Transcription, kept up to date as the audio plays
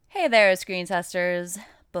Hey there, screen testers.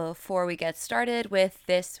 Before we get started with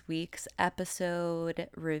this week's episode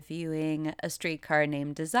reviewing A Streetcar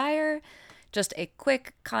Named Desire, just a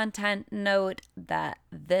quick content note that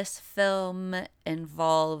this film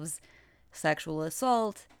involves sexual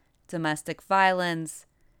assault, domestic violence,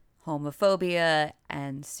 homophobia,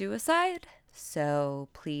 and suicide. So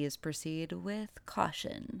please proceed with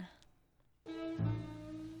caution.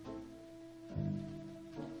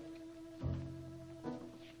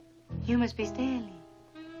 You must be Stanley.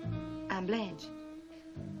 I'm Blanche.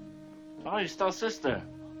 Oh, you're still sister.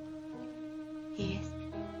 Yes.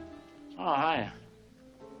 Oh, hi.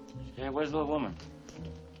 Yeah, where's the little woman?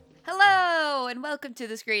 Hello, and welcome to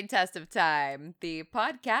the Screen Test of Time, the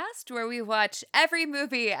podcast where we watch every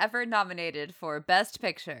movie ever nominated for Best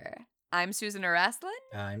Picture. I'm Susan Araslin.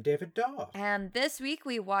 I'm David Daw. And this week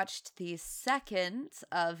we watched the second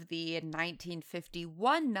of the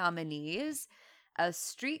 1951 nominees, A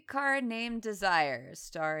Streetcar Named Desire,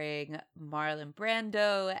 starring Marlon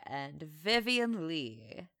Brando and Vivien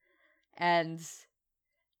Leigh. And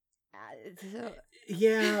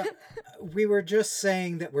Yeah, we were just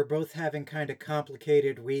saying that we're both having kind of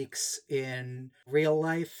complicated weeks in real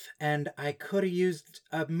life, and I could have used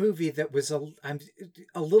a movie that was a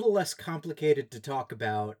little less complicated to talk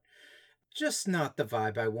about. Just not the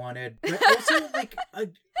vibe I wanted, but also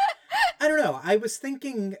I don't know. I was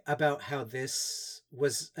thinking about how this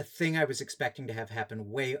was a thing I was expecting to have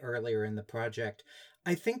happen way earlier in the project.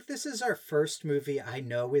 I think this is our first movie I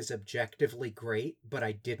know is objectively great, but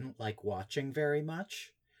I didn't like watching very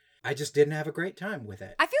much. I just didn't have a great time with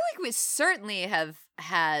it. I feel like we certainly have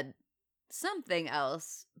had something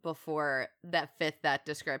else before that fit that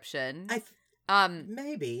description.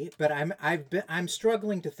 Maybe, but I'm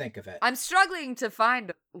struggling to think of it. I'm struggling to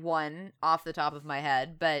find one off the top of my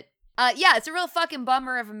head, but yeah, it's a real fucking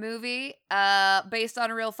bummer of a movie, based on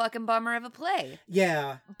a real fucking bummer of a play.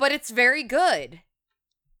 Yeah. But it's very good.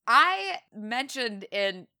 I mentioned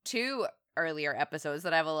in 2 earlier episodes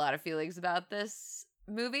that I have a lot of feelings about this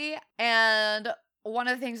movie, and one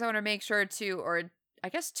of the things I want to make sure to, or I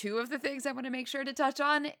guess 2 of the things I want to make sure to touch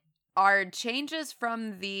on are changes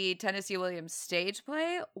from the Tennessee Williams stage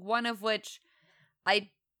play, one of which I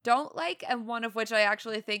don't like, and one of which I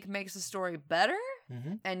actually think makes the story better,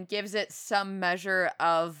 and gives it some measure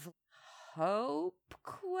of hope,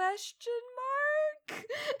 question mark?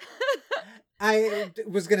 I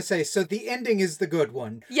was going to say, so the ending is the good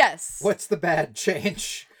one. Yes. What's the bad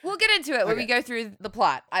change? We'll get into it when we Okay. go through the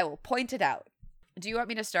plot. I will point it out. Do you want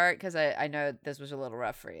me to start? Because I know this was a little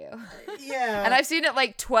rough for you. Yeah. And I've seen it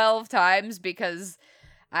like 12 times because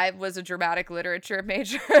I was a dramatic literature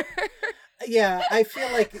major. Yeah, I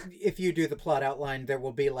feel like if you do the plot outline, there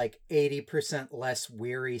will be like 80% less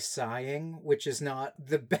weary sighing, which is not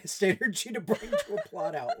the best energy to bring to a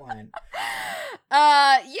plot outline.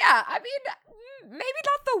 Yeah, I mean, maybe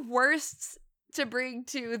not the worst to bring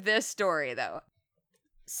to this story, though.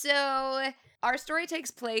 So, our story takes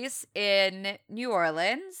place in New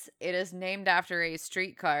Orleans. It is named after a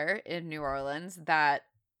streetcar in New Orleans that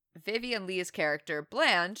Vivien Leigh's character,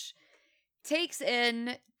 Blanche, takes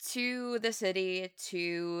in to the city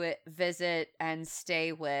to visit and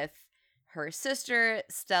stay with her sister,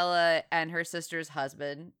 Stella, and her sister's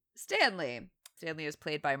husband, Stanley. Stanley is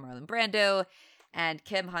played by Marlon Brando, and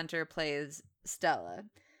Kim Hunter plays Stella.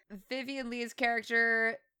 Vivien Leigh's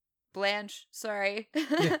character, Blanche,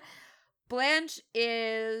 Yeah. Blanche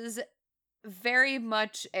is very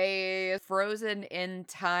much a frozen in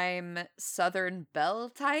time Southern Belle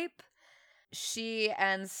type. She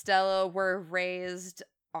and Stella were raised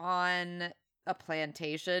on a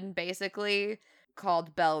plantation, basically,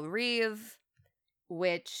 called Belle Reve,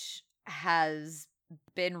 which has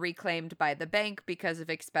been reclaimed by the bank because of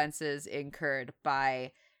expenses incurred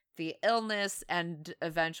by the illness and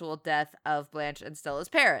eventual death of Blanche and Stella's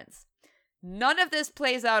parents. None of this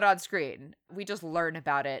plays out on screen. We just learn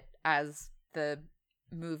about it as the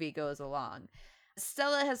movie goes along.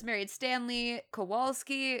 Stella has married Stanley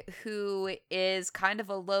Kowalski, who is kind of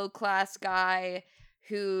a low-class guy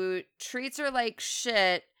who treats her like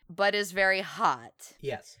shit, but is very hot.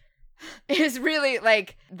 Yes. Is really,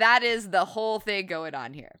 like, that is the whole thing going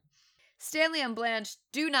on here. Stanley and Blanche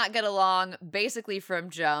do not get along, basically from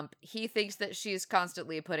jump. He thinks that she's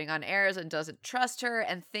constantly putting on airs and doesn't trust her,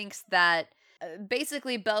 and thinks that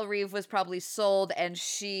basically Belle Reve was probably sold and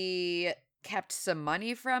she kept some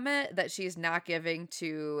money from it that she's not giving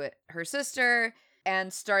to her sister,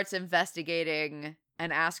 and starts investigating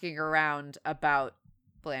and asking around about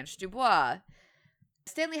Blanche Dubois.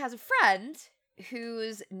 Stanley has a friend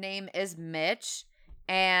whose name is Mitch,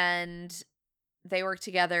 and they work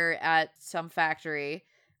together at some factory.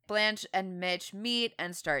 Blanche and Mitch meet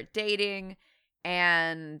and start dating,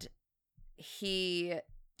 and he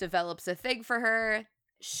develops a thing for her.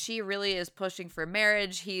 She really is pushing for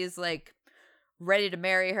marriage. He's like ready to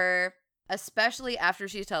marry her, especially after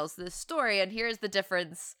she tells this story. And here's the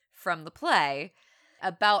difference from the play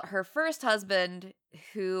about her first husband,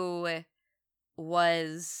 who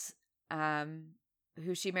was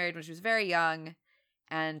who she married when she was very young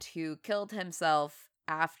and who killed himself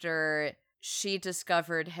after she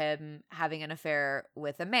discovered him having an affair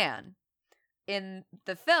with a man. In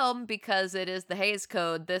the film, because it is the Hays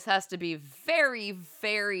Code, this has to be very,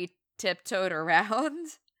 very tiptoed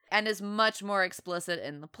around and is much more explicit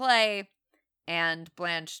in the play. And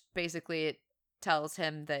Blanche basically tells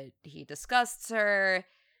him that he disgusts her,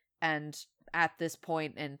 and at this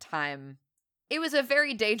point in time, it was a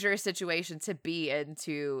very dangerous situation to be in,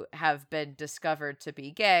 to have been discovered to be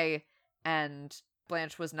gay, and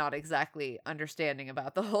Blanche was not exactly understanding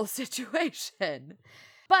about the whole situation.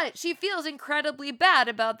 But she feels incredibly bad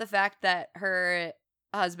about the fact that her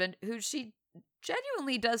husband, who she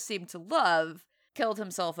genuinely does seem to love, killed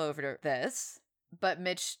himself over this. But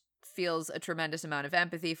Mitch feels a tremendous amount of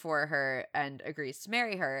empathy for her and agrees to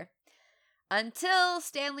marry her. Until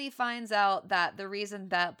Stanley finds out that the reason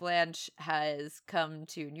that Blanche has come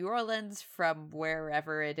to New Orleans from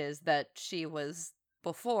wherever it is that she was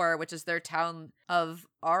before, which is their town of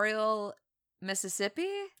Ariel, Mississippi?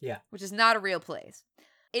 Yeah. Which is not a real place,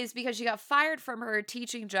 is because she got fired from her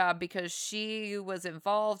teaching job because she was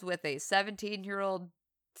involved with a 17-year-old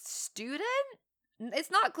student? It's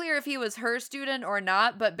not clear if he was her student or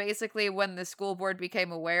not, but basically when the school board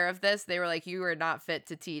became aware of this, they were like, you are not fit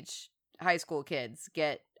to teach high school kids.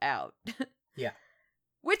 Get out. Yeah.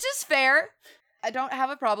 Which is fair. I don't have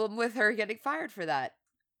a problem with her getting fired for that.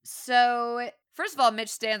 So, first of all, Mitch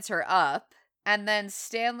stands her up, and then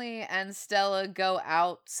Stanley and Stella go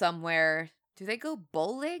out somewhere. Do they go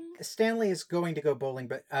bowling? Stanley is going to go bowling,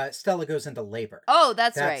 but Stella goes into labor. Oh,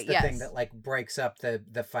 that's right, That's the thing that, like, breaks up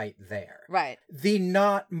the fight there. Right. The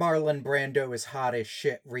not Marlon Brando is hot as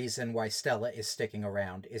shit reason why Stella is sticking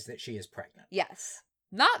around is that she is pregnant. Yes.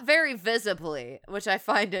 Not very visibly, which I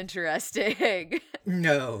find interesting.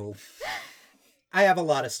 No. I have a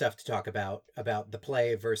lot of stuff to talk about the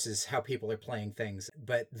play versus how people are playing things,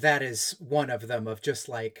 but that is one of them, of just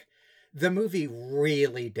like, the movie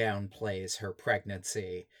really downplays her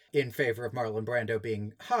pregnancy in favor of Marlon Brando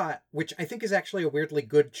being hot, which I think is actually a weirdly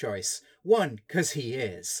good choice. One, because he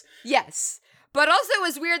is. Yes. But also it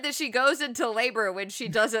was weird that she goes into labor when she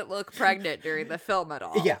doesn't look pregnant during the film at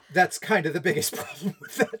all. Yeah, that's kind of the biggest problem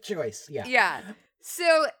with that choice. Yeah. Yeah.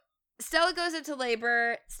 So Stella goes into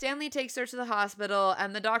labor, Stanley takes her to the hospital,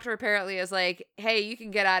 and the doctor apparently is like, hey, you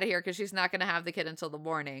can get out of here because she's not going to have the kid until the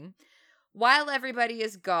morning. While everybody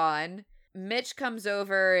is gone, Mitch comes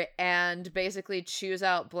over and basically chews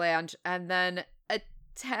out Blanche and then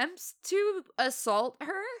attempts to assault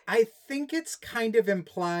her. I think it's kind of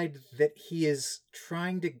implied that he is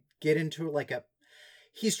trying to get into like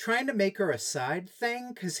he's trying to make her a side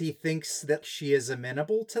thing because he thinks that she is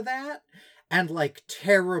amenable to that. And, like,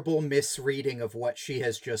 terrible misreading of what she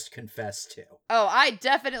has just confessed to. Oh, I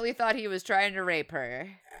definitely thought he was trying to rape her.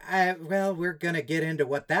 Well, we're gonna get into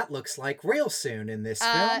what that looks like real soon in this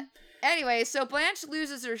film. Anyway, so Blanche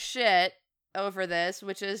loses her shit over this,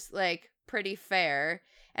 which is, like, pretty fair.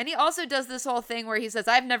 And he also does this whole thing where he says,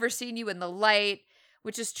 I've never seen you in the light,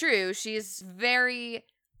 which is true. She's very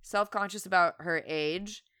self-conscious about her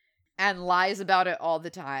age and lies about it all the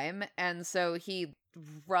time. And so he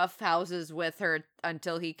roughhouses with her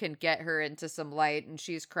until he can get her into some light, and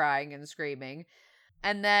she's crying and screaming.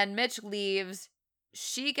 And then Mitch leaves.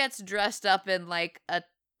 She gets dressed up in like a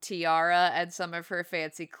tiara and some of her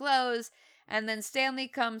fancy clothes, and then Stanley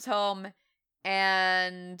comes home,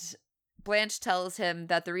 and Blanche tells him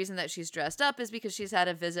that the reason that she's dressed up is because she's had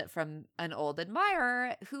a visit from an old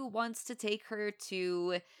admirer who wants to take her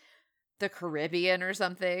to the Caribbean or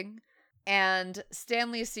something. And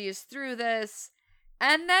Stanley sees through this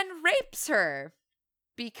and then rapes her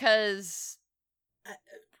because...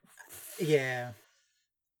 Yeah.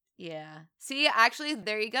 Yeah. See, actually,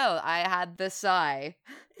 there you go. I had the sigh.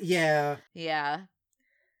 Yeah. Yeah.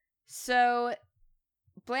 So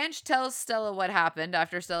Blanche tells Stella what happened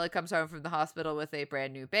after Stella comes home from the hospital with a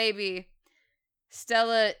brand new baby.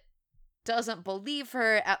 Stella doesn't believe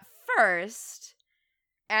her at first,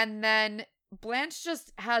 and then Blanche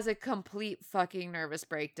just has a complete fucking nervous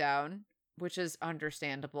breakdown, which is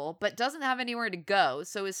understandable, but doesn't have anywhere to go,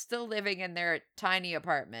 so is still living in their tiny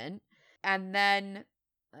apartment. And then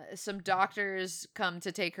some doctors come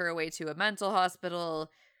to take her away to a mental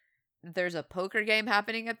hospital. There's a poker game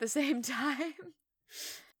happening at the same time.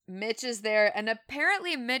 Mitch is there, and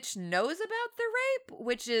apparently Mitch knows about the rape,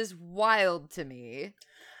 which is wild to me.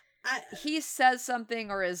 He says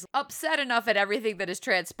something or is upset enough at everything that is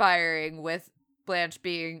transpiring with Blanche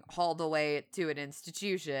being hauled away to an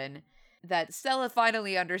institution that Stella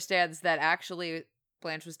finally understands that actually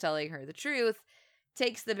Blanche was telling her the truth,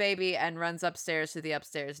 takes the baby, and runs upstairs to the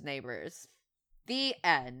upstairs neighbors. The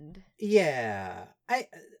end. Yeah. I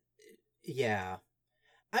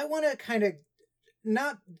want to kind of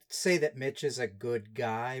not say that Mitch is a good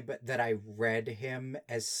guy, but that I read him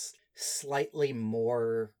as slightly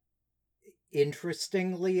more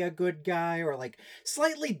interestingly a good guy, or like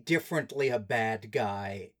slightly differently a bad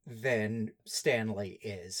guy than Stanley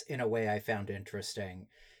is, in a way I found interesting.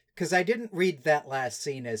 Because I didn't read that last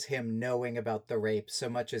scene as him knowing about the rape so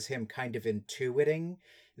much as him kind of intuiting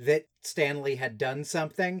that Stanley had done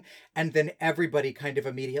something, and then everybody kind of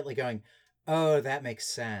immediately going, oh, that makes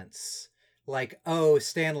sense. Like, oh,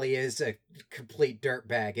 Stanley is a complete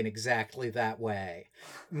dirtbag in exactly that way,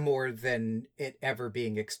 more than it ever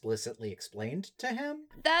being explicitly explained to him.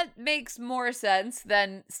 That makes more sense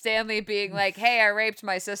than Stanley being like, hey, I raped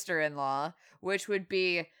my sister-in-law, which would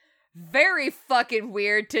be very fucking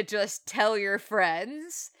weird to just tell your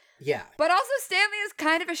friends. Yeah. But also Stanley is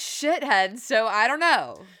kind of a shithead, so I don't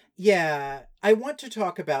know. Yeah, I want to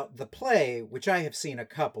talk about the play, which I have seen a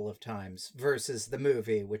couple of times, versus the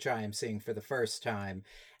movie, which I am seeing for the first time.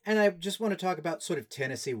 And I just want to talk about sort of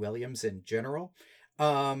Tennessee Williams in general.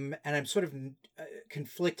 And I'm sort of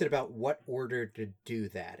conflicted about what order to do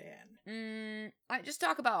that in. I just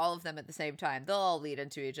talk about all of them at the same time. They'll all lead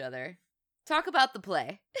into each other. Talk about the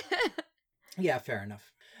play. Yeah, fair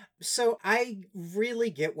enough. So I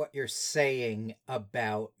really get what you're saying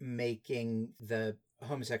about making the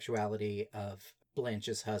homosexuality of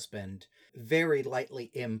Blanche's husband very lightly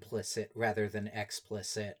implicit rather than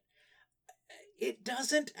explicit. It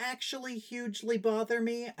doesn't actually hugely bother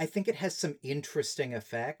me. I think it has some interesting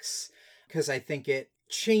effects, because I think it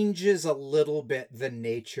changes a little bit the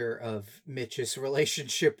nature of Mitch's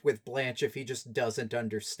relationship with Blanche if he just doesn't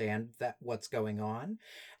understand that what's going on.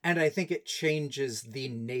 And I think it changes the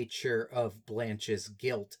nature of Blanche's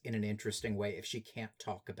guilt in an interesting way if she can't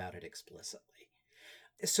talk about it explicitly.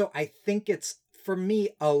 So I think it's, for me,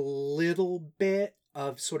 a little bit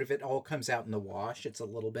of sort of it all comes out in the wash. It's a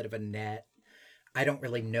little bit of a net. I don't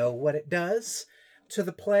really know what it does to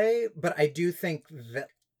the play, but I do think that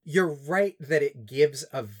you're right that it gives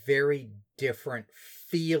a very different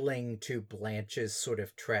feeling to Blanche's sort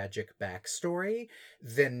of tragic backstory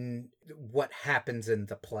than what happens in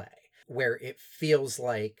the play, where it feels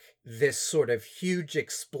like this sort of huge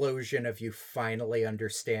explosion of you finally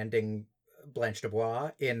understanding Blanche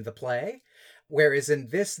Dubois in the play. Whereas in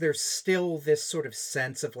this, there's still this sort of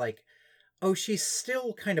sense of like, oh, she's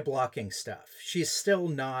still kind of blocking stuff. She's still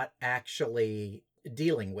not actually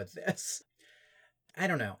dealing with this. I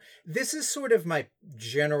don't know. This is sort of my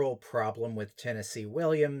general problem with Tennessee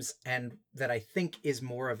Williams, and that I think is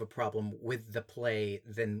more of a problem with the play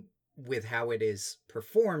than with how it is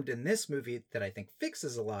performed in this movie, that I think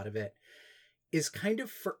fixes a lot of it, is kind of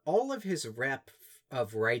for all of his rep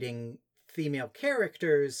of writing female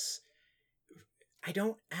characters, I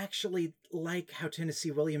don't actually like how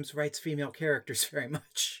Tennessee Williams writes female characters very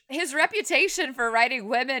much. His reputation for writing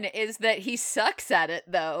women is that he sucks at it,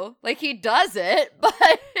 though. Like, he does it,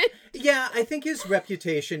 but... Yeah, I think his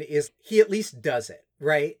reputation is he at least does it,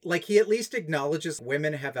 right? Like, he at least acknowledges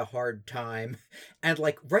women have a hard time and,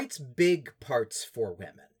 like, writes big parts for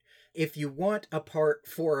women. If you want a part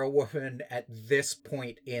for a woman at this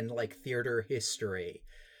point in, like, theater history,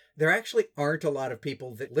 there actually aren't a lot of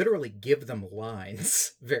people that literally give them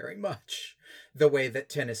lines very much the way that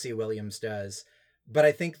Tennessee Williams does. But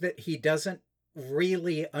I think that he doesn't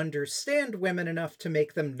really understand women enough to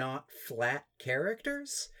make them not flat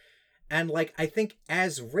characters. And, like, I think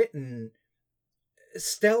as written,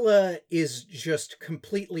 Stella is just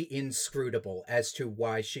completely inscrutable as to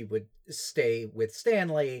why she would stay with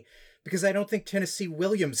Stanley, because I don't think Tennessee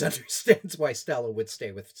Williams understands why Stella would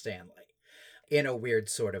stay with Stanley. In a weird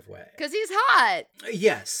sort of way. Because he's hot.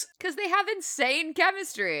 Yes. Because they have insane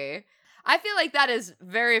chemistry. I feel like that is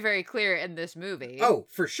very, very clear in this movie. Oh,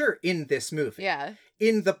 for sure, in this movie. Yeah.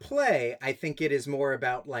 In the play, I think it is more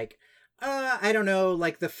about, like, I don't know,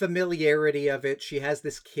 like the familiarity of it. She has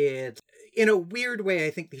this kid. In a weird way, I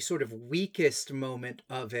think the sort of weakest moment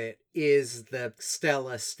of it is the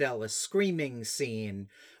Stella screaming scene,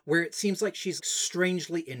 where it seems like she's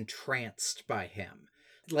strangely entranced by him.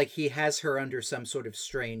 Like he has her under some sort of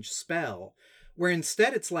strange spell, where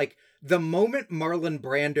instead it's like the moment Marlon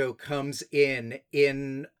Brando comes in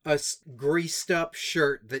a greased up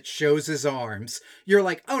shirt that shows his arms, you're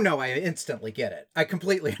like, oh no, I instantly get it. I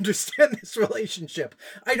completely understand this relationship.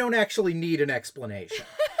 I don't actually need an explanation.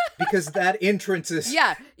 Because that entrance is...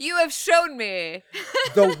 Yeah, you have shown me.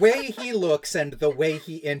 The way he looks and the way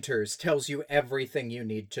he enters tells you everything you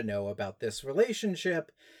need to know about this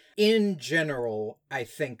relationship. In general, I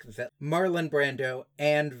think that Marlon Brando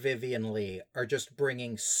and Vivien Leigh are just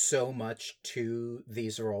bringing so much to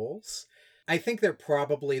these roles. I think they're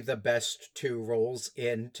probably the best two roles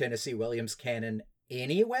in Tennessee Williams' canon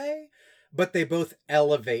anyway, but they both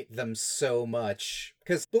elevate them so much.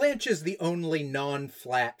 Because Blanche is the only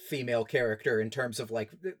non-flat female character in terms of,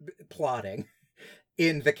 like, plotting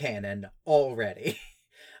in the canon already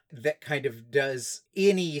that kind of does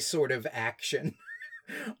any sort of action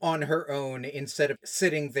on her own instead of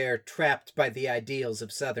sitting there trapped by the ideals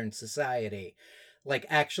of Southern society. Like,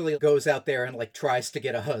 actually goes out there and, like, tries to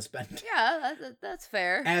get a husband. Yeah, that's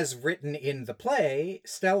fair. As written in the play,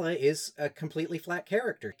 Stella is a completely flat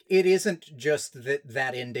character. It isn't just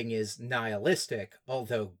that ending is nihilistic,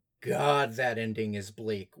 although, God, that ending is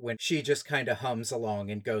bleak, when she just kind of hums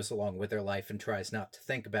along and goes along with her life and tries not to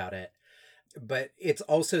think about it. But it's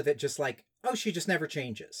also that just like, oh, she just never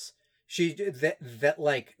changes. That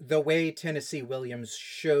like the way Tennessee Williams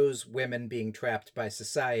shows women being trapped by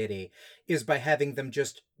society is by having them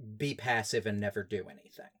just be passive and never do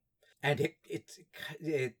anything. And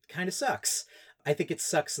it kind of sucks. I think it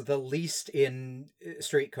sucks the least in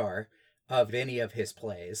Streetcar of any of his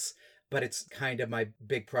plays, but it's kind of my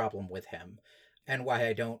big problem with him and why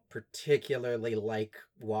I don't particularly like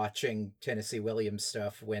watching Tennessee Williams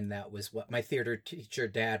stuff when that was what my theater teacher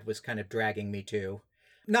dad was kind of dragging me to.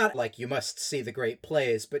 Not like you must see the great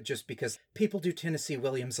plays, but just because people do Tennessee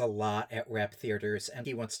Williams a lot at rep theaters, and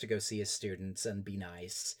he wants to go see his students and be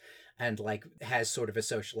nice, and like has sort of a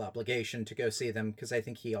social obligation to go see them, because I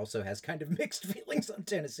think he also has kind of mixed feelings on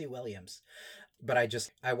Tennessee Williams. But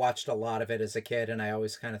I watched a lot of it as a kid, and I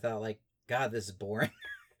always kind of thought like, God, this is boring.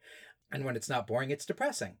 And when it's not boring, it's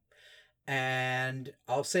depressing. And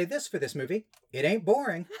I'll say this for this movie, it ain't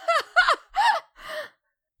boring.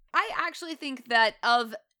 I actually think that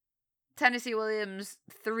of Tennessee Williams'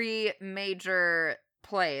 three major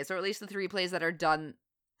plays, or at least the three plays that are done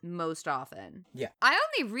most often. Yeah. I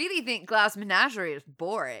only really think Glass Menagerie is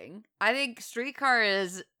boring. I think Streetcar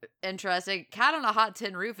is interesting. Cat on a Hot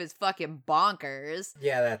Tin Roof is fucking bonkers.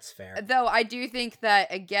 Yeah, that's fair. Though I do think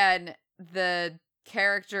that, again, the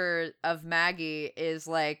character of Maggie is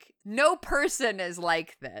like, no person is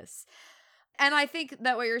like this. And I think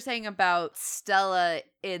that what you're saying about Stella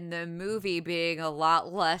in the movie being a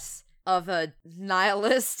lot less of a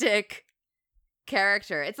nihilistic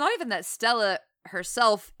character. It's not even that Stella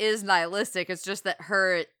herself is nihilistic. It's just that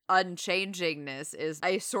her unchangingness is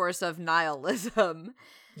a source of nihilism.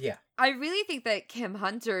 Yeah. I really think that Kim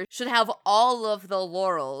Hunter should have all of the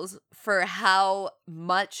laurels for how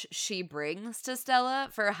much she brings to Stella,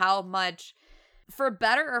 for how much... For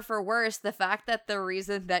better or for worse, the fact that the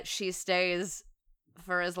reason that she stays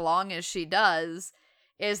for as long as she does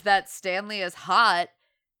is that Stanley is hot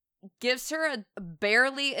gives her a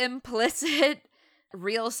barely implicit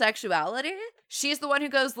real sexuality. She's the one who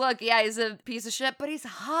goes, look, yeah, he's a piece of shit, but he's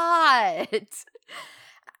hot.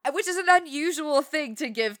 Which is an unusual thing to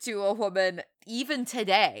give to a woman even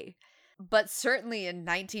today. But certainly in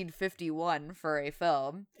 1951 for a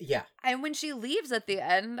film. Yeah. And when she leaves at the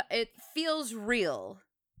end, it feels real.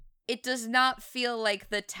 It does not feel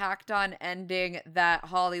like the tacked on ending that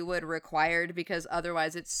Hollywood required because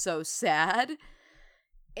otherwise it's so sad.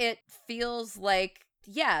 It feels like,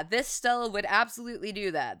 yeah, this Stella would absolutely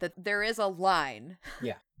do that. That there is a line.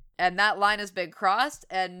 Yeah. And that line has been crossed,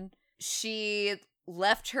 and she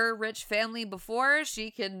left her rich family before,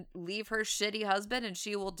 she can leave her shitty husband and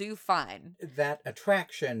she will do fine. That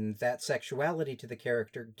attraction, that sexuality to the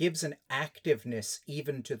character gives an activeness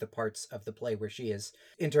even to the parts of the play where she is,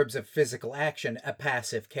 in terms of physical action, a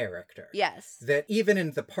passive character. Yes. That even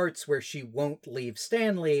in the parts where she won't leave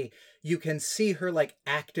Stanley, you can see her like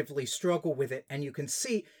actively struggle with it, and you can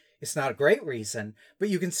see it's not a great reason, but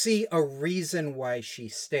you can see a reason why she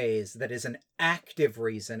stays that is an active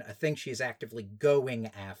reason, a thing she's actively going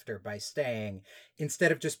after by staying,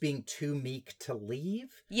 instead of just being too meek to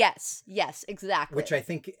leave. Yes, exactly. Which I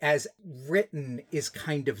think, as written, is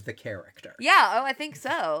kind of the character. Yeah, I think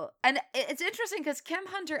so. And it's interesting because Kim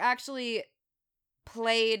Hunter actually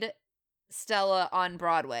played Stella on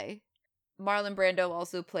Broadway. Marlon Brando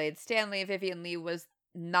also played Stanley. Vivien Leigh was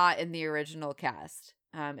not in the original cast.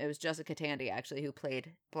 It was Jessica Tandy, actually, who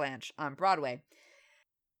played Blanche on Broadway.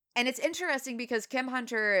 And it's interesting because Kim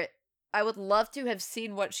Hunter, I would love to have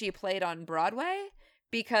seen what she played on Broadway,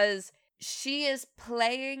 because she is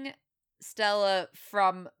playing Stella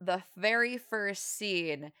from the very first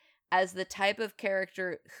scene as the type of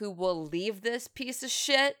character who will leave this piece of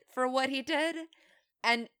shit for what he did.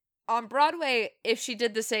 And on Broadway, if she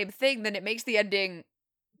did the same thing, then it makes the ending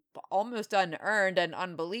almost unearned and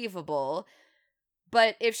unbelievable.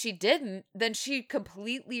 But if she didn't, then she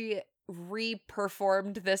completely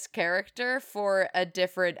re-performed this character for a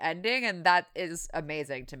different ending, and that is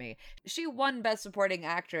amazing to me. She won Best Supporting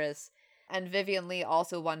Actress, and Vivien Leigh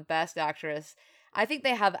also won Best Actress. I think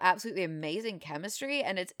they have absolutely amazing chemistry,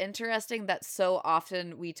 and it's interesting that so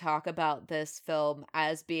often we talk about this film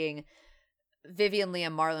as being Vivien Leigh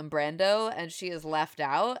and Marlon Brando, and she is left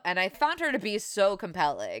out, and I found her to be so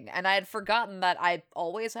compelling, and I had forgotten that I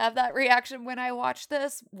always have that reaction when I watch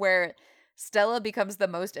this, where Stella becomes the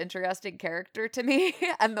most interesting character to me,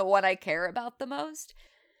 and the one I care about the most.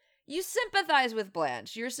 You sympathize with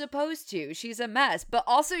Blanche, you're supposed to, she's a mess, but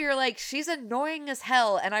also you're like, she's annoying as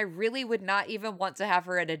hell, and I really would not even want to have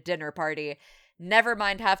her at a dinner party. Never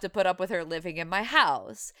mind have to put up with her living in my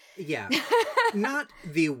house. Yeah. Not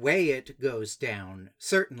the way it goes down,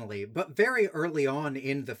 certainly, but very early on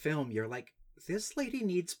in the film, you're like, this lady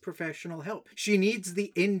needs professional help. She needs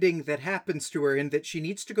the ending that happens to her in that she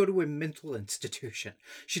needs to go to a mental institution.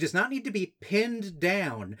 She does not need to be pinned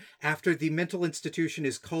down after the mental institution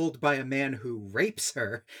is called by a man who rapes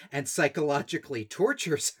her and psychologically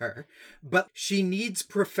tortures her, but she needs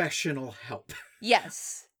professional help.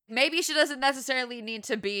 Yes. Maybe she doesn't necessarily need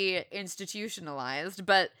to be institutionalized,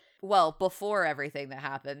 but, well, before everything that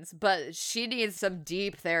happens, but she needs some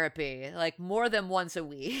deep therapy, like more than once a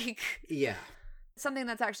week. Yeah. Something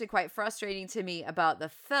that's actually quite frustrating to me about the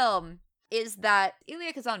film is that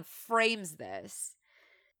Elia Kazan frames this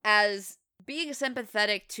as being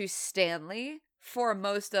sympathetic to Stanley for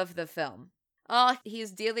most of the film. Oh,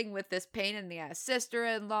 he's dealing with this pain in the ass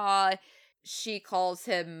sister-in-law. She calls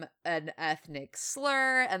him an ethnic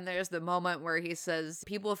slur, and there's the moment where he says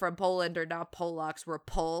people from Poland are not Polacks, we're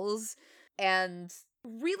Poles, and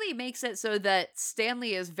really makes it so that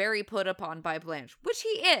Stanley is very put upon by Blanche, which he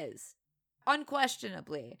is,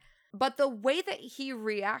 unquestionably. But the way that he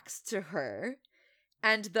reacts to her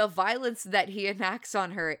and the violence that he enacts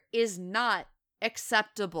on her is not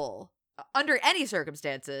acceptable under any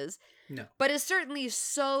circumstances. No. But is certainly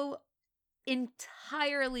so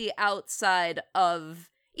entirely outside of,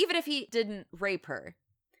 even if he didn't rape her,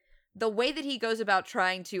 the way that he goes about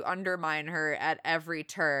trying to undermine her at every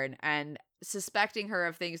turn and suspecting her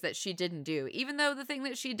of things that she didn't do, even though the thing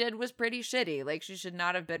that she did was pretty shitty. Like, she should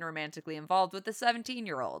not have been romantically involved with a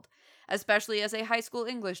 17-year-old, especially as a high school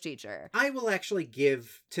English teacher. I will actually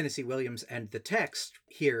give Tennessee Williams and the text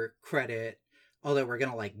here credit, although we're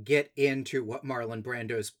going to get into what Marlon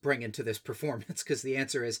Brando's bringing to this performance, because the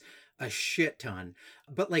answer is a shit ton.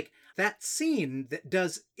 But that scene that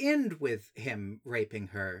does end with him raping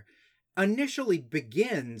her initially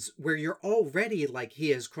begins where you're already he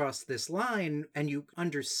has crossed this line, and you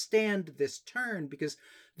understand this turn because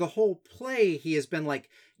the whole play he has been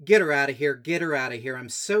get her out of here, get her out of here. I'm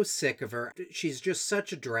so sick of her. She's just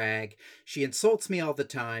such a drag. She insults me all the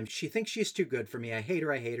time. She thinks she's too good for me. I hate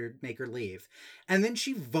her, make her leave. And then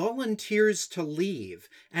she volunteers to leave.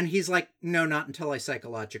 And he's like, no, not until I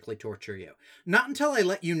psychologically torture you. Not until I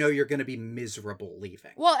let you know you're going to be miserable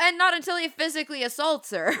leaving. Well, and not until he physically assaults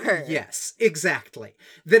her. Yes, exactly.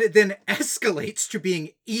 That it then escalates to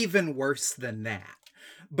being even worse than that.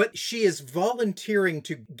 But she is volunteering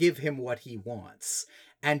to give him what he wants.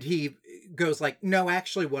 And he goes no,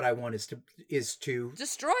 actually what I want is to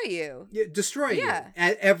destroy you. Destroy you.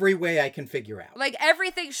 Every way I can figure out.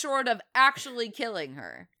 Everything short of actually killing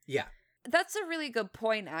her. Yeah. That's a really good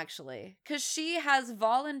point, actually. Because she has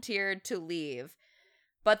volunteered to leave.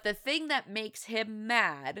 But the thing that makes him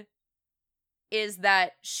mad is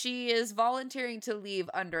that she is volunteering to leave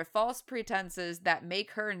under false pretenses that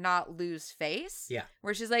make her not lose face. Yeah.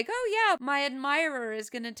 Where she's like, oh yeah, my admirer is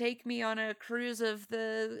going to take me on a cruise of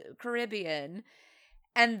the Caribbean.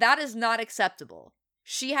 And that is not acceptable.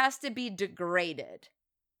 She has to be degraded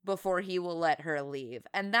before he will let her leave.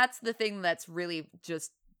 And that's the thing that's really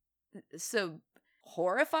just so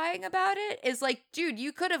horrifying about it, is dude,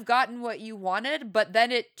 you could have gotten what you wanted, but then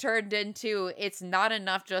it turned into, it's not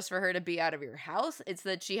enough just for her to be out of your house, it's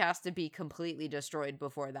that she has to be completely destroyed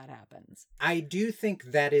before that happens. I do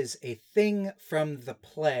think that is a thing from the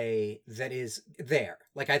play that is there.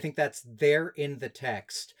 I think that's there in the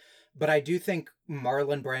text, But I do think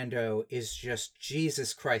Marlon Brando is just,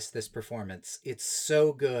 Jesus Christ, this performance. It's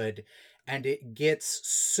so good, and it gets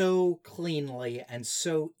so cleanly and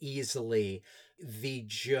so easily the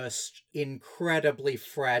just incredibly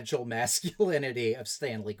fragile masculinity of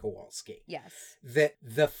Stanley Kowalski. Yes. That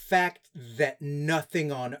the fact that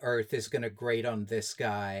nothing on earth is going to grate on this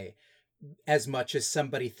guy as much as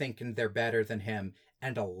somebody thinking they're better than him,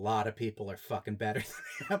 and a lot of people are fucking better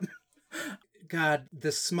than him. God,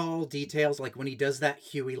 the small details, like when he does that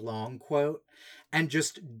Huey Long quote and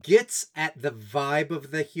just gets at the vibe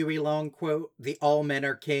of the Huey Long quote, the all men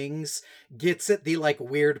are kings, gets at the like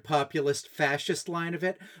weird populist fascist line of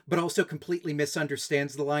it, but also completely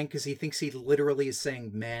misunderstands the line because he thinks he literally is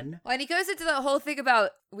saying men. Well, and he goes into the whole thing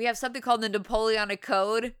about, we have something called the Napoleonic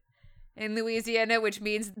Code in Louisiana, which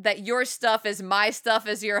means that your stuff is my stuff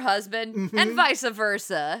as your husband, and vice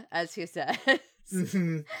versa, as he says.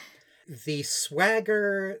 The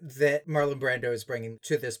swagger that Marlon Brando is bringing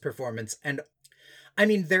to this performance, and I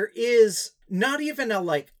mean, there is not even a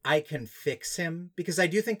like, I can fix him, because I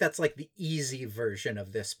do think that's like the easy version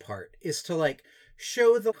of this part, is to like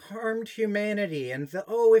show the harmed humanity and the,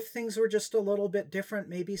 oh, if things were just a little bit different,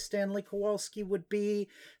 maybe Stanley Kowalski would be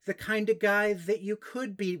the kind of guy that you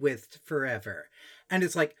could be with forever. And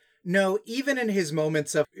it's like, no, even in his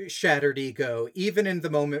moments of shattered ego, even in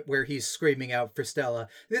the moment where he's screaming out for Stella,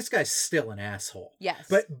 this guy's still an asshole. Yes.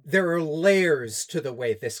 But there are layers to the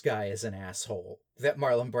way this guy is an asshole that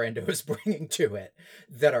Marlon Brando is bringing to it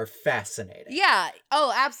that are fascinating. Yeah.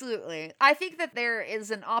 Oh, absolutely. I think that there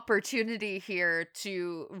is an opportunity here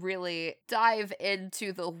to really dive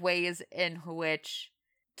into the ways in which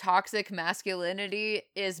toxic masculinity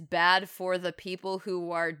is bad for the people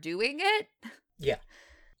who are doing it. Yeah.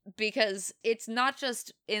 Because it's not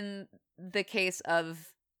just in the case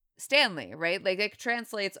of Stanley, right? Like, it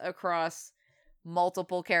translates across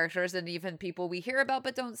multiple characters and even people we hear about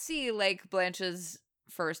but don't see, like Blanche's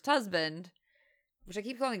first husband, which I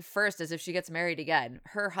keep calling first as if she gets married again.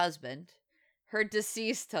 Her husband. Her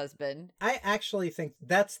deceased husband. I actually think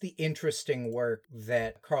that's the interesting work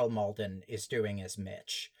that Karl Malden is doing as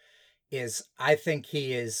Mitch. I think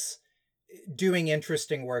he is doing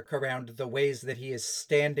interesting work around the ways that he is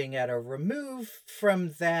standing at a remove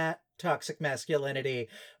from that toxic masculinity,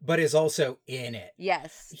 but is also in it.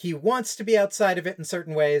 Yes. He wants to be outside of it in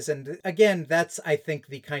certain ways. And again, that's, I think,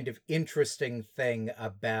 the kind of interesting thing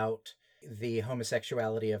about the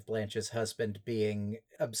homosexuality of Blanche's husband being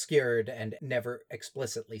obscured and never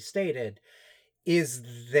explicitly stated, is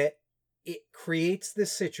that it creates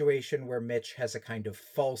this situation where Mitch has a kind of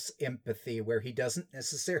false empathy where he doesn't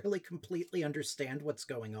necessarily completely understand what's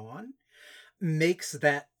going on, makes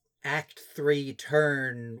that Act 3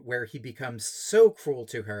 turn where he becomes so cruel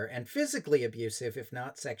to her and physically abusive, if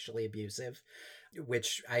not sexually abusive,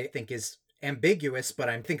 which I think is ambiguous, but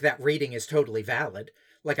I think that reading is totally valid.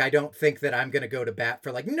 Like, I don't think that I'm going to go to bat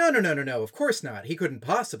for like, no, of course not. He couldn't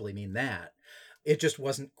possibly mean that. It just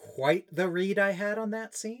wasn't quite the read I had on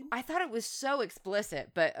that scene. I thought it was so explicit,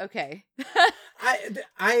 but okay.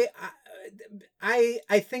 I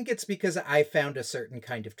think it's because I found a certain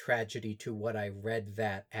kind of tragedy to what I read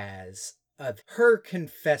that as, of her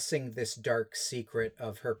confessing this dark secret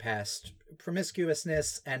of her past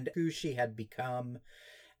promiscuousness and who she had become,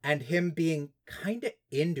 and him being kind of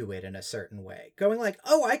into it in a certain way. Going like,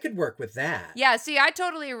 oh, I could work with that. Yeah, see, I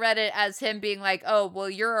totally read it as him being like, oh, well,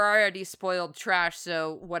 you're already spoiled trash,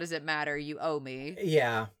 so what does it matter? You owe me.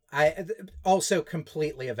 Yeah, I also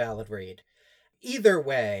completely a valid read. Either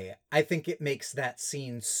way, I think it makes that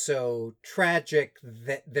scene so tragic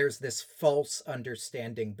that there's this false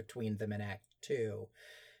understanding between them in Act 2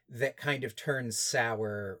 that kind of turns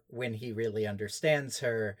sour when he really understands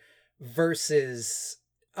her, versus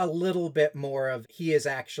a little bit more of he is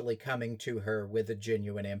actually coming to her with a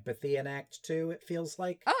genuine empathy in Act 2, it feels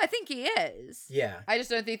like. Oh, I think he is. Yeah. I just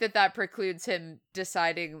don't think that precludes him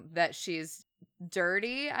deciding that she's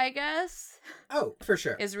dirty, I guess. Oh, for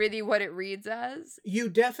sure. Is really what it reads as. You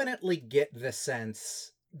definitely get the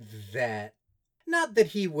sense that, not that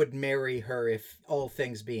he would marry her if all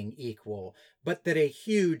things being equal, but that a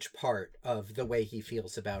huge part of the way he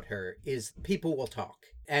feels about her is people will talk.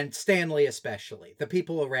 And Stanley especially. The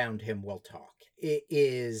people around him will talk. It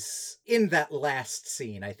is, in that last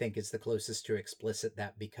scene, I think, is the closest to explicit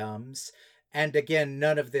that becomes. And again,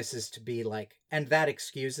 none of this is to be like, and that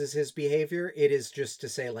excuses his behavior. It is just to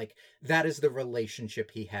say, like, that is the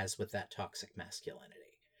relationship he has with that toxic masculinity.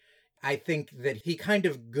 I think that he kind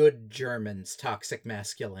of good Germans toxic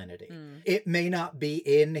masculinity. It may not be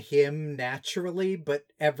in him naturally, but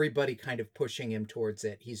everybody kind of pushing him towards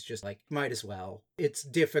it. He's just like, might as well. It's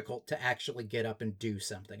difficult to actually get up and do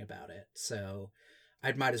something about it. So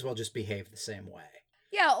I might as well just behave the same way.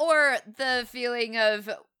 Yeah, or the feeling of,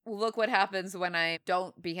 look what happens when I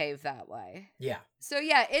don't behave that way. Yeah. So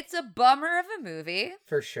yeah, it's a bummer of a movie.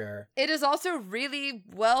 For sure. It is also really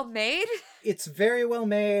well made. It's very well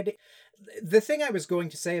made. The thing I was going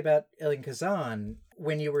to say about Elia Kazan,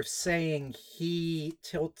 when you were saying he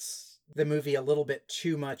tilts the movie a little bit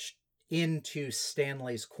too much into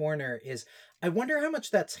Stanley's corner, is I wonder how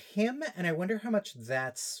much that's him, and I wonder how much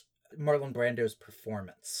that's Marlon Brando's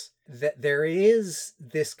performance. That there is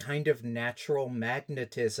this kind of natural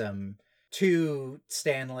magnetism to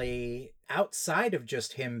Stanley outside of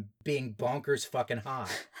just him being bonkers fucking hot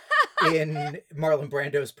in Marlon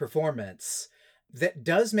Brando's performance that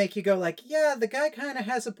does make you go like, yeah, the guy kind of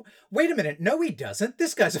has a... Wait a minute, no he doesn't.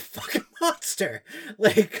 This guy's a fucking monster.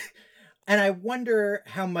 Like, and I wonder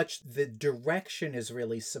how much the direction is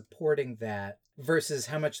really supporting that versus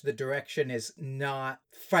how much the direction is not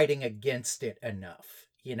fighting against it enough,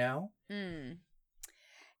 you know?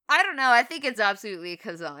 I don't know. I think it's absolutely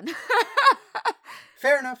Kazan.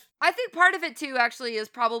 Fair enough. I think part of it, too, actually, is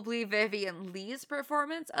probably Vivien Leigh's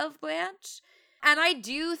performance of Blanche. And I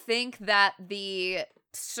do think that the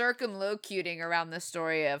circumlocuting around the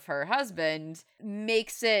story of her husband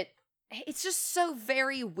makes it's just so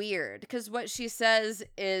very weird. Because what she says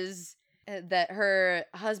is that her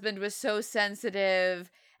husband was so sensitive,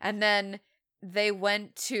 and then they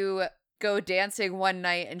went to go dancing one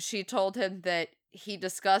night and she told him that he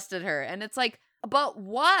disgusted her. And it's like, but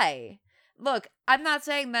why? Look, I'm not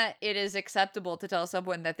saying that it is acceptable to tell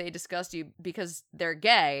someone that they disgust you because they're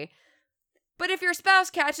gay, but if your spouse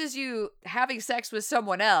catches you having sex with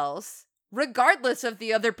someone else, regardless of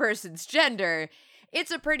the other person's gender,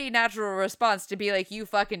 it's a pretty natural response to be like, you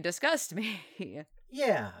fucking disgust me.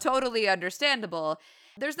 Yeah. Totally understandable.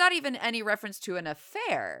 There's not even any reference to an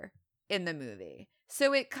affair in the movie.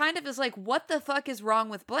 So it kind of is like, what the fuck is wrong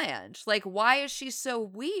with Blanche? Like, why is she so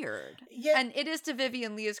weird? Yeah. And it is to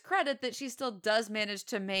Vivien Leigh's credit that she still does manage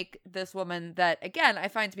to make this woman that, again, I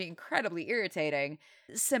find to be incredibly irritating,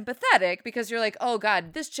 sympathetic, because you're like, oh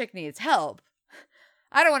God, this chick needs help.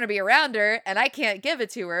 I don't want to be around her, and I can't give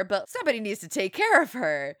it to her, but somebody needs to take care of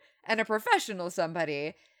her, and a professional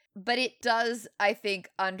somebody. But it does, I think,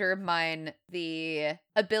 undermine the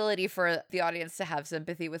ability for the audience to have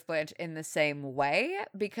sympathy with Blanche in the same way,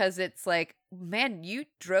 because it's like, man, you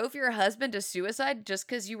drove your husband to suicide just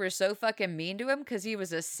because you were so fucking mean to him because he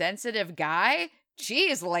was a sensitive guy?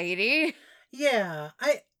 Jeez, lady. Yeah,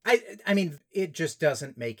 I mean, it just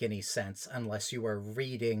doesn't make any sense unless you are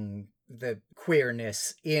reading the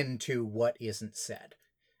queerness into what isn't said.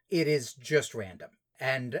 It is just random.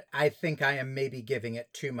 And I think I am maybe giving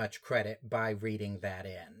it too much credit by reading that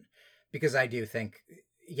in. Because I do think,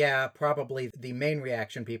 yeah, probably the main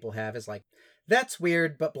reaction people have is like, that's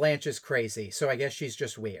weird, but Blanche is crazy, so I guess she's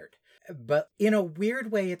just weird. But in a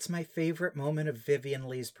weird way, it's my favorite moment of Vivien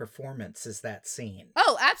Leigh's performance is that scene.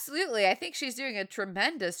 Oh, absolutely. I think she's doing a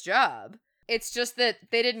tremendous job. It's just that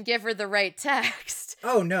they didn't give her the right text.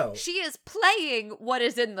 Oh, no. She is playing what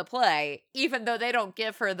is in the play, even though they don't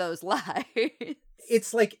give her those lines.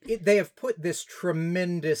 It's like they have put this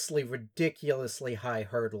tremendously, ridiculously high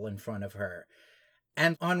hurdle in front of her.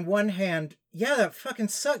 And on one hand, yeah, that fucking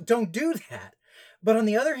sucks. Don't do that. But on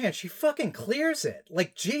the other hand, she fucking clears it.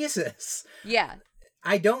 Like, Jesus. Yeah.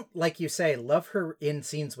 I don't, like you say, love her in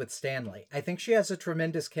scenes with Stanley. I think she has a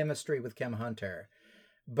tremendous chemistry with Kim Hunter.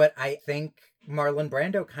 But I think Marlon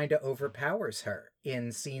Brando kind of overpowers her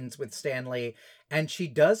in scenes with Stanley. And she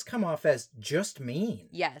does come off as just mean.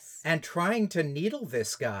 Yes. And trying to needle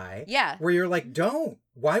this guy. Yeah. Where you're like, don't.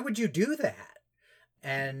 Why would you do that?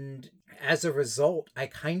 And as a result, I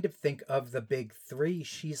kind of think of the big three,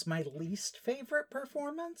 she's my least favorite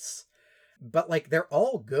performance. But, like, they're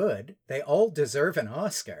all good. They all deserve an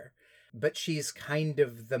Oscar. But she's kind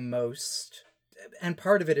of the most... And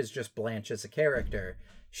part of it is just Blanche as a character.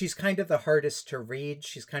 She's kind of the hardest to read.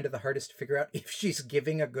 She's kind of the hardest to figure out if she's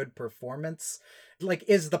giving a good performance. Like,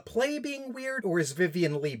 is the play being weird or is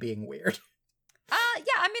Vivien Leigh being weird?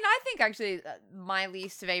 Yeah, I mean, I think actually my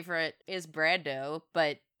least favorite is Brando,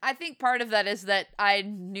 but I think part of that is that I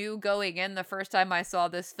knew going in the first time I saw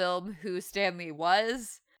this film who Stanley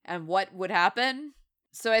was and what would happen.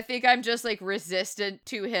 So I think I'm just, like, resistant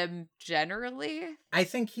to him generally. I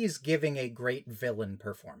think he's giving a great villain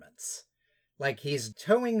performance. Like, he's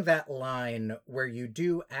towing that line where you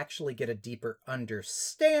do actually get a deeper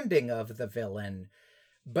understanding of the villain,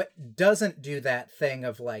 but doesn't do that thing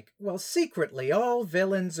of like, well, secretly all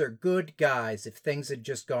villains are good guys if things had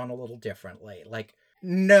just gone a little differently. Like,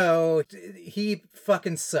 no, he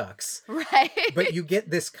fucking sucks. Right. But you get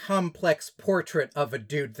this complex portrait of a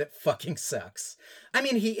dude that fucking sucks. I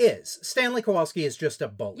mean, he is. Stanley Kowalski is just a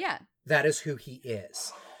bully. Yeah. That is who he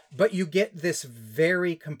is. But you get this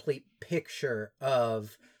very complete picture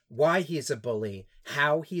of why he's a bully,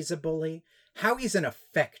 how he's a bully, how he's an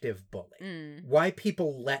effective bully, why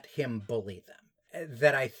people let him bully them.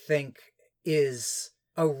 That I think is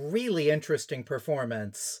a really interesting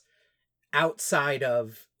performance outside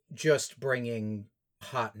of just bringing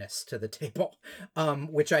hotness to the table,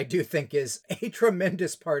 which I do think is a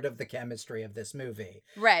tremendous part of the chemistry of this movie.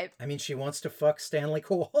 Right. I mean, she wants to fuck Stanley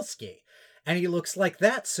Kowalski, and he looks like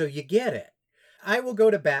that, so you get it. I will go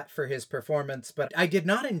to bat for his performance, but I did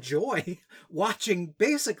not enjoy watching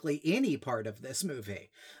basically any part of this movie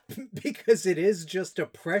because it is just a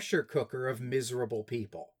pressure cooker of miserable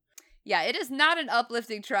people. Yeah, it is not an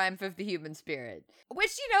uplifting triumph of the human spirit.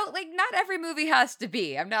 Which, like, not every movie has to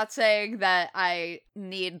be. I'm not saying that I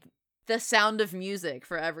need the sound of music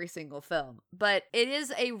for every single film. But it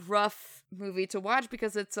is a rough movie to watch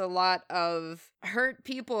because it's a lot of hurt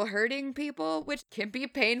people hurting people, which can be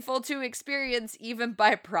painful to experience even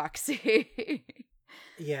by proxy.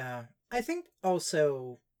 Yeah. I think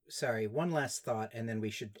also, sorry, one last thought, and then we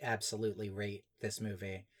should absolutely rate this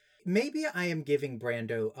movie. Maybe I am giving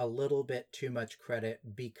Brando a little bit too much credit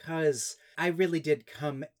because I really did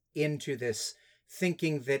come into this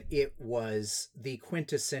thinking that it was the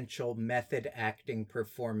quintessential method acting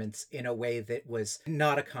performance in a way that was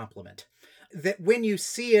not a compliment. That when you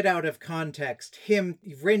see it out of context, him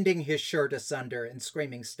rending his shirt asunder and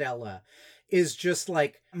screaming Stella is just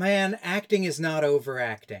like, man, acting is not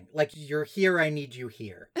overacting. Like, you're here, I need you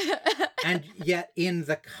here. And yet, in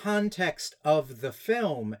the context of the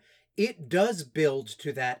film, it does build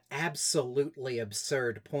to that absolutely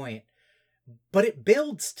absurd point. But it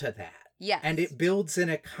builds to that. Yes. And it builds in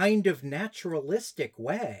a kind of naturalistic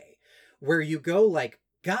way, where you go like,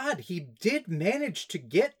 God, he did manage to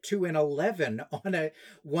get to an 11 on a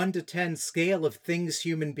 1 to 10 scale of things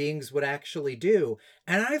human beings would actually do.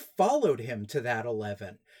 And I followed him to that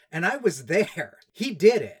 11. And I was there. He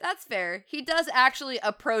did it. That's fair. He does actually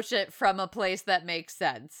approach it from a place that makes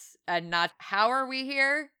sense. And not, how are we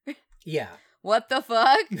here? Yeah. What the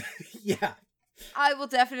fuck? Yeah. I will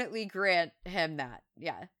definitely grant him that.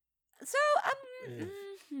 Yeah. So,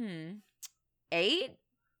 8?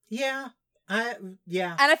 Yeah.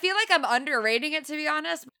 Yeah. And I feel like I'm underrating it, to be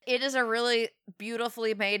honest. It is a really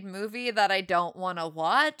beautifully made movie that I don't want to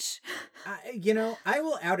watch. I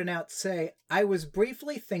will out and out say I was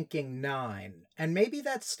briefly thinking 9, and maybe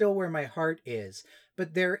that's still where my heart is.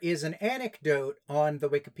 But there is an anecdote on the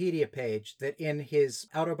Wikipedia page that in his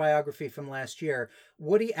autobiography from last year,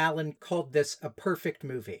 Woody Allen called this a perfect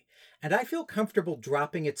movie. And I feel comfortable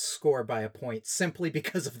dropping its score by a point simply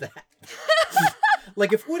because of that.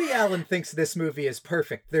 Like, if Woody Allen thinks this movie is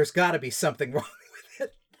perfect, there's got to be something wrong with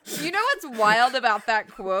it. You know what's wild about that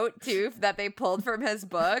quote, too, that they pulled from his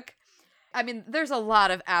book? I mean, there's a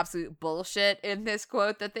lot of absolute bullshit in this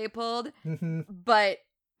quote that they pulled, but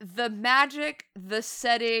the magic, the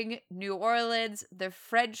setting, New Orleans, the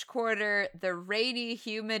French Quarter, the rainy,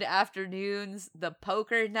 humid afternoons, the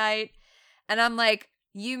poker night, and I'm like,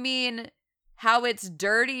 you mean how it's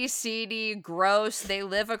dirty, seedy, gross, they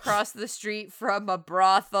live across the street from a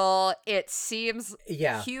brothel, it seems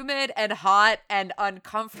humid and hot and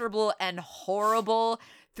uncomfortable and horrible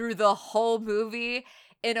through the whole movie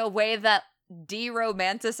in a way that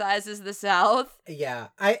de-romanticizes the South? Yeah,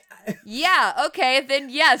 Yeah, okay, then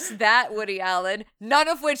yes, that Woody Allen, none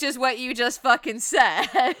of which is what you just fucking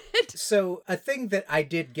said. So, a thing that I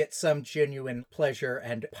did get some genuine pleasure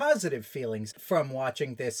and positive feelings from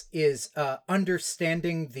watching this is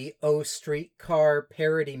understanding the O Streetcar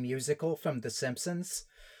parody musical from The Simpsons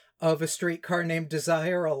of A Streetcar Named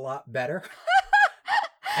Desire a lot better.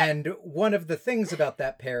 And one of the things about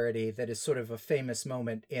that parody that is sort of a famous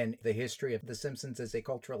moment in the history of The Simpsons as a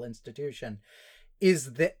cultural institution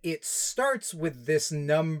is that it starts with this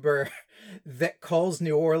number that calls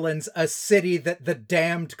New Orleans a city that the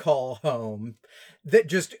damned call home, that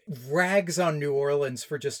just rags on New Orleans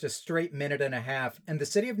for just a straight minute and a half. And the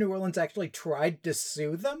city of New Orleans actually tried to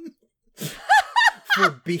sue them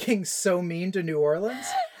for being so mean to New Orleans.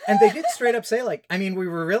 And they did straight up say, like, I mean, we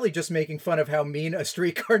were really just making fun of how mean A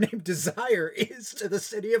Streetcar Named Desire is to the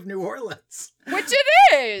city of New Orleans. Which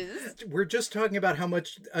it is! We're just talking about how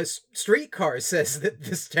much a streetcar says that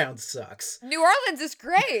this town sucks. New Orleans is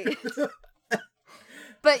great!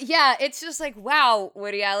 But yeah, it's just like, wow,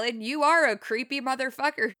 Woody Allen, you are a creepy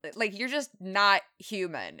motherfucker. Like, you're just not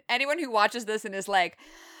human. Anyone who watches this and is like,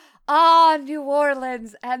 New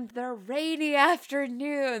Orleans and the rainy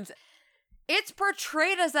afternoons. It's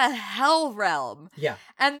portrayed as a hell realm. Yeah.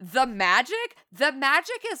 And the magic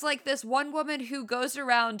is like this one woman who goes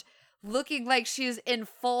around looking like she's in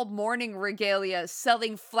full mourning regalia,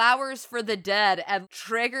 selling flowers for the dead, and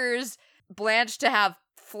triggers Blanche to have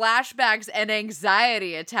flashbacks and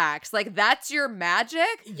anxiety attacks. Like, that's your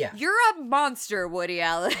magic? Yeah. You're a monster, Woody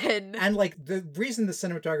Allen. And like the reason the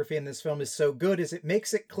cinematography in this film is so good is it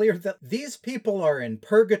makes it clear that these people are in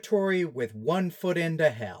purgatory with one foot into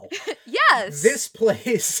hell. Yes. This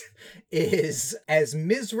place is as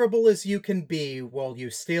miserable as you can be while you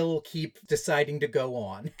still keep deciding to go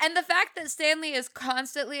on. And the fact that Stanley is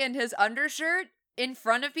constantly in his undershirt in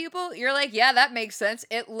front of people, you're like, yeah, that makes sense.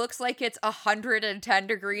 It looks like it's 110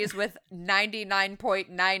 degrees with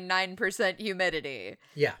 99.99% humidity.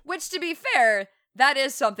 Yeah. Which, to be fair, that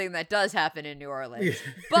is something that does happen in New Orleans.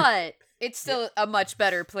 But it's still a much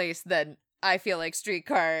better place than I feel like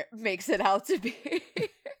Streetcar makes it out to be.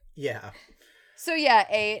 Yeah. So yeah,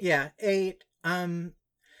 8. Yeah, 8. I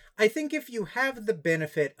think if you have the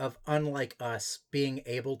benefit of, unlike us, being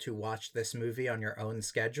able to watch this movie on your own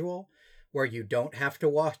schedule, where you don't have to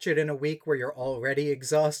watch it in a week where you're already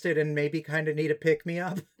exhausted and maybe kind of need a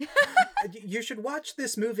pick-me-up, you should watch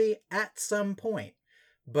this movie at some point.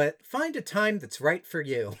 But find a time that's right for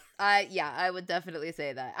you. Yeah, I would definitely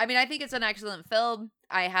say that. I mean, I think it's an excellent film.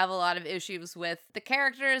 I have a lot of issues with the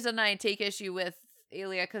characters, and I take issue with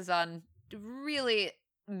Elia Kazan really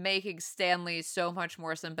making Stanley so much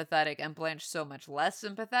more sympathetic and Blanche so much less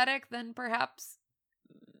sympathetic than perhaps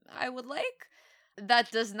I would like.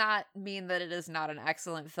 That does not mean that it is not an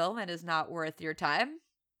excellent film and is not worth your time.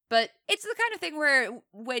 But it's the kind of thing where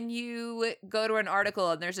when you go to an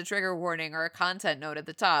article and there's a trigger warning or a content note at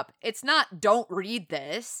the top, it's not, don't read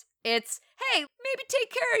this. It's, hey, maybe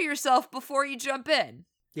take care of yourself before you jump in.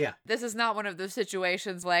 Yeah. This is not one of those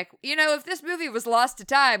situations like, if this movie was lost to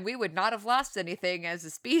time, we would not have lost anything as a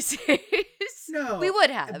species. No. We would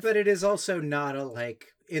have. But it is also not a, like,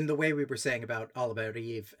 in the way we were saying about All About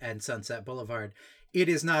Eve and Sunset Boulevard, it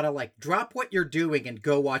is not a, like, drop what you're doing and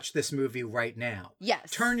go watch this movie right now.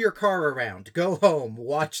 Yes. Turn your car around, go home,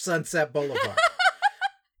 watch Sunset Boulevard.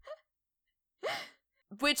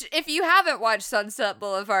 Which, if you haven't watched Sunset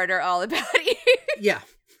Boulevard or All About Eve. Yeah.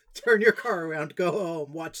 Turn your car around, go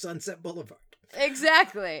home, watch Sunset Boulevard.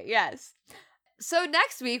 Exactly, yes. So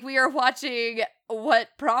next week we are watching what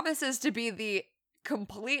promises to be the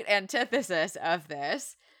complete antithesis of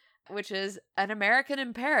this, which is An American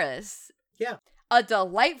in Paris. Yeah. A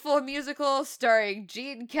delightful musical starring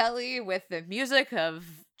Gene Kelly with the music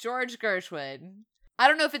of George Gershwin. I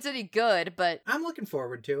don't know if it's any good, but I'm looking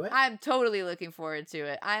forward to it. I'm totally looking forward to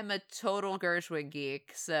it. I'm a total Gershwin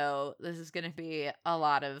geek, so this is going to be a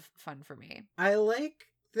lot of fun for me. I like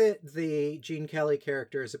that the Gene Kelly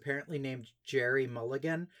character is apparently named Jerry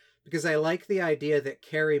Mulligan, because I like the idea that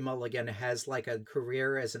Carey Mulligan has like a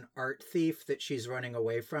career as an art thief that she's running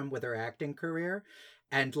away from with her acting career,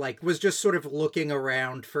 and like was just sort of looking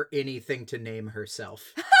around for anything to name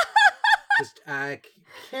herself. Just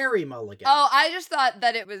Carey Mulligan. Oh, I just thought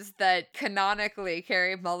that it was that canonically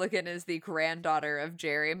Carey Mulligan is the granddaughter of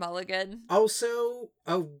Jerry Mulligan. Also,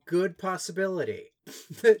 a good possibility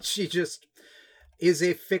that she just is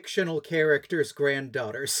a fictional character's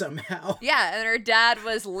granddaughter somehow. Yeah, and her dad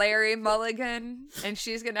was Larry Mulligan, and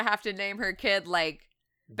she's gonna have to name her kid like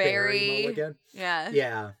Barry Mulligan. Yeah.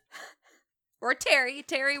 Yeah. Or Terry.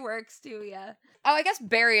 Terry works too, yeah. Oh, I guess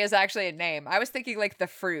Barry is actually a name. I was thinking like the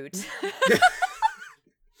fruit.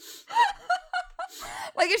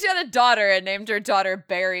 Like if she had a daughter and named her daughter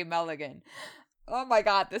Barry Mulligan. Oh my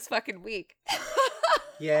god, this fucking week.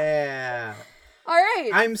 Yeah. All right.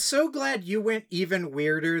 I'm so glad you went even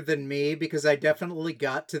weirder than me, because I definitely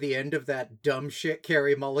got to the end of that dumb shit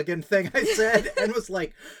Carey Mulligan thing I said and was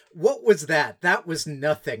like, what was that? That was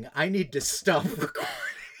nothing. I need to stop recording.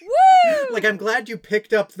 Woo! Like, I'm glad you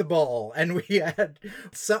picked up the ball and we had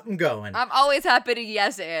something going. I'm always happy to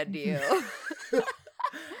yes and you.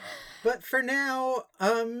 But for now,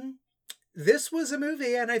 this was a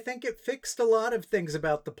movie, and I think it fixed a lot of things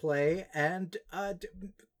about the play and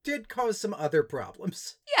did cause some other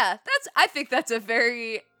problems. Yeah, I think that's a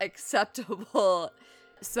very acceptable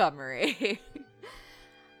summary.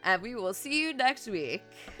 And we will see you next week.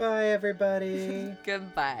 Bye, everybody.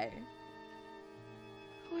 Goodbye.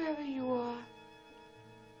 Whoever you are,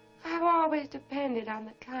 I've always depended on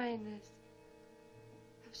the kindness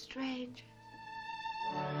of strangers.